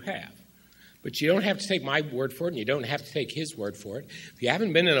tool you have. But you don't have to take my word for it, and you don't have to take his word for it. If you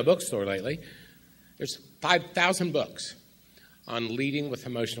haven't been in a bookstore lately, there's 5,000 books on leading with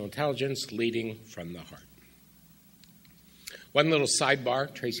emotional intelligence, leading from the heart. One little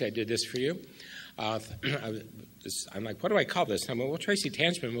sidebar. Tracy, I did this for you. I'm like, what do I call this? I'm like, well, Tracy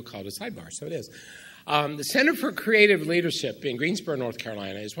Tanchman will call it a sidebar, so it is. The Center for Creative Leadership in Greensboro, North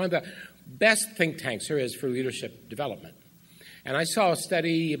Carolina, is one of the best think tanks there is for leadership development. And I saw a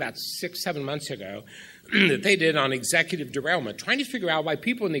study about 6-7 months ago that they did on executive derailment, trying to figure out why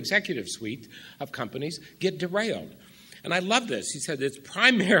people in the executive suite of companies get derailed. And I love this. He said it's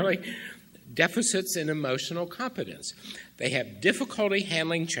primarily deficits in emotional competence. They have difficulty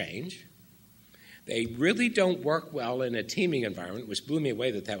handling change. They really don't work well in a teaming environment, which blew me away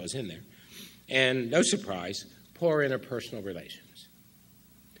that that was in there. And no surprise, poor interpersonal relations.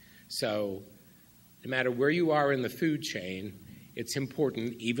 So no matter where you are in the food chain, it's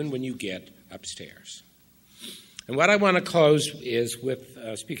important even when you get upstairs. And what I want to close is with,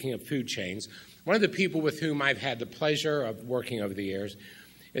 speaking of food chains, one of the people with whom I've had the pleasure of working over the years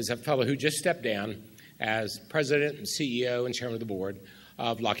is a fellow who just stepped down as president and CEO and chairman of the board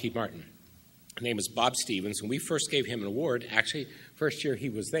of Lockheed Martin. His name is Bob Stevens, and we first gave him an award, actually, first year he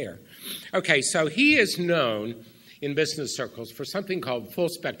was there. Okay, so he is known in business circles for something called full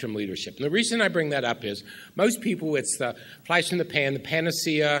spectrum leadership. And the reason I bring that up is most people, it's the flash in the pan, the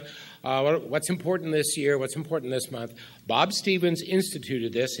panacea, what's important this year, what's important this month. Bob Stevens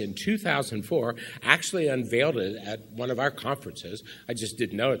instituted this in 2004, actually unveiled it at one of our conferences. I just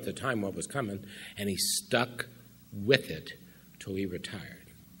didn't know at the time what was coming, and he stuck with it till he retired.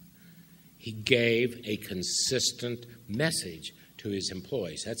 He gave a consistent message to his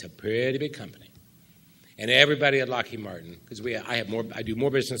employees. That's a pretty big company. And everybody at Lockheed Martin, because I do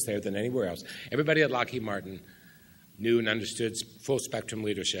more business there than anywhere else, everybody at Lockheed Martin knew and understood full spectrum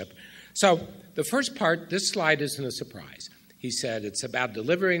leadership. So the first part, this slide isn't a surprise. He said it's about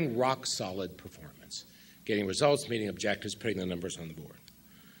delivering rock-solid performance, getting results, meeting objectives, putting the numbers on the board.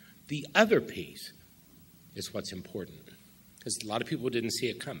 The other piece is what's important, because a lot of people didn't see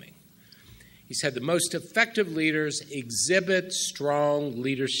it coming. He said the most effective leaders exhibit strong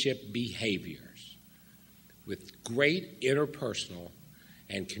leadership behaviors with great interpersonal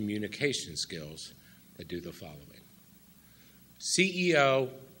and communication skills that do the following. CEO,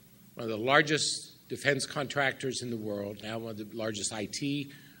 one of the largest defense contractors in the world, now one of the largest IT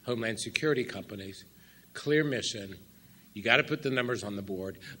Homeland Security companies, clear mission. You got to put the numbers on the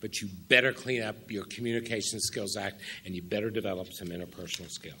board, but you better clean up your Communication Skills Act, and you better develop some interpersonal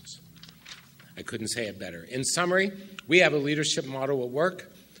skills. I couldn't say it better. In summary, we have a leadership model at work.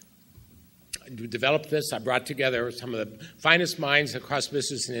 We developed this. I brought together some of the finest minds across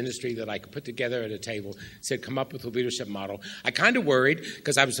business and industry that I could put together at a table, said, come up with a leadership model. I kind of worried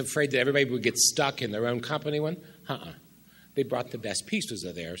because I was afraid that everybody would get stuck in their own company one. They brought the best pieces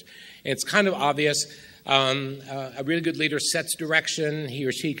of theirs. And it's kind of obvious. A really good leader sets direction. He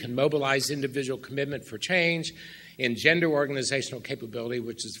or she can mobilize individual commitment for change, engender organizational capability,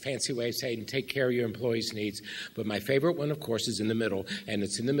 which is a fancy way of saying take care of your employees' needs. But my favorite one, of course, is in the middle, and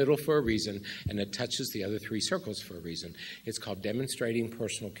it's in the middle for a reason, and it touches the other three circles for a reason. It's called demonstrating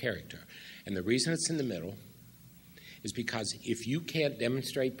personal character. And the reason it's in the middle is because if you can't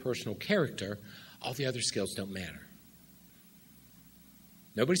demonstrate personal character, all the other skills don't matter.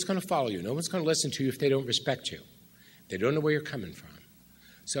 Nobody's going to follow you. No one's going to listen to you if they don't respect you. They don't know where you're coming from.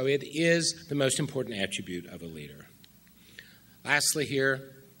 So it is the most important attribute of a leader. Lastly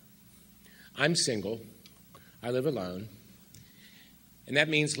here, I'm single. I live alone. And that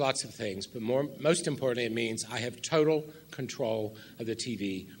means lots of things, but most importantly, it means I have total control of the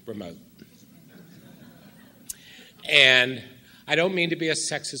TV remote. And I don't mean to be a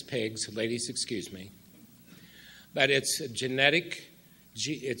sexist pig, so ladies, excuse me. But it's genetic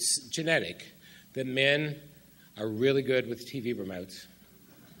that men are really good with TV remotes.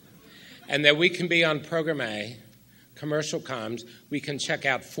 And that we can be on program A, commercial comes, we can check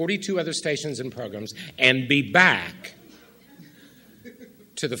out 42 other stations and programs and be back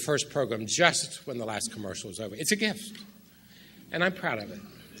to the first program just when the last commercial is over. It's a gift. And I'm proud of it.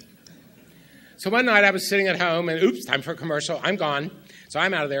 So one night I was sitting at home and, oops, time for a commercial. I'm gone. So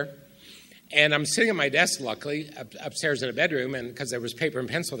I'm out of there. And I'm sitting at my desk, luckily, upstairs in a bedroom, and because there was paper and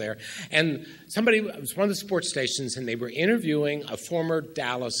pencil there. And it was one of the sports stations, and they were interviewing a former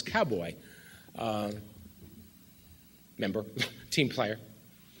Dallas Cowboy member, team player.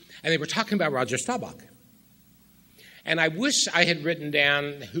 And they were talking about Roger Staubach. And I wish I had written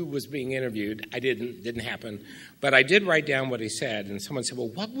down who was being interviewed. I didn't happen. But I did write down what he said. And someone said, well,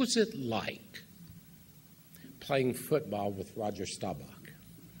 what was it like playing football with Roger Staubach?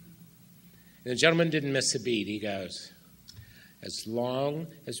 And the gentleman didn't miss a beat. He goes, as long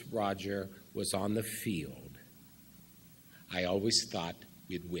as Roger was on the field, I always thought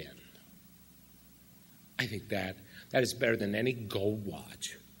we'd win. I think that is better than any gold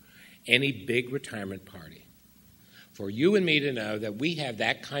watch, any big retirement party. For you and me to know that we have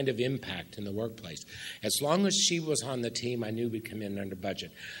that kind of impact in the workplace. As long as she was on the team, I knew we'd come in under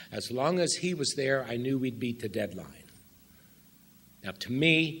budget. As long as he was there, I knew we'd beat the deadline. Now, to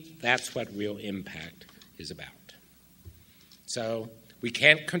me, that's what real impact is about. So we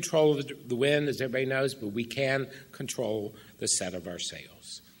can't control the wind, as everybody knows, but we can control the set of our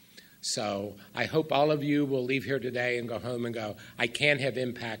sails. So I hope all of you will leave here today and go home and go, I can have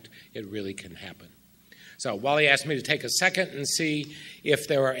impact. It really can happen. So Wally asked me to take a second and see if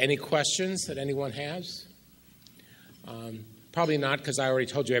there are any questions that anyone has. Probably not, because I already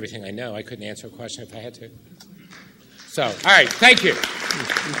told you everything I know. I couldn't answer a question if I had to. So, all right, thank you.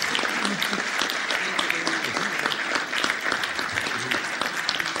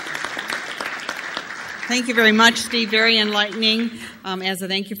 Thank you very much, Steve. Very enlightening. As a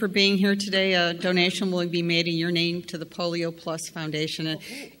thank you for being here today, a donation will be made in your name to the Polio Plus Foundation.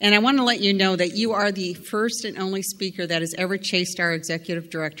 And I want to let you know that you are the first and only speaker that has ever chased our executive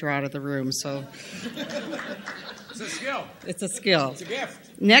director out of the room. So it's a skill. It's a skill. It's a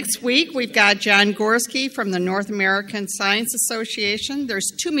gift. Next week, we've got John Gorski from the North American Science Association.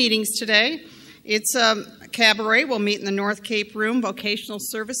 There's 2 meetings today. It's a cabaret. We'll meet in the North Cape room. Vocational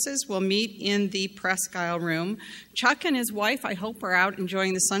Services will meet in the Presque Isle room. Chuck and his wife, I hope, are out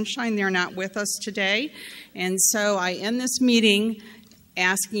enjoying the sunshine. They're not with us today. And so I end this meeting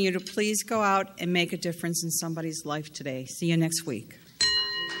asking you to please go out and make a difference in somebody's life today. See you next week.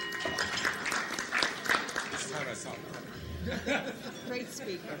 This time I saw it. Great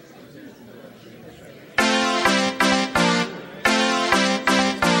speaker.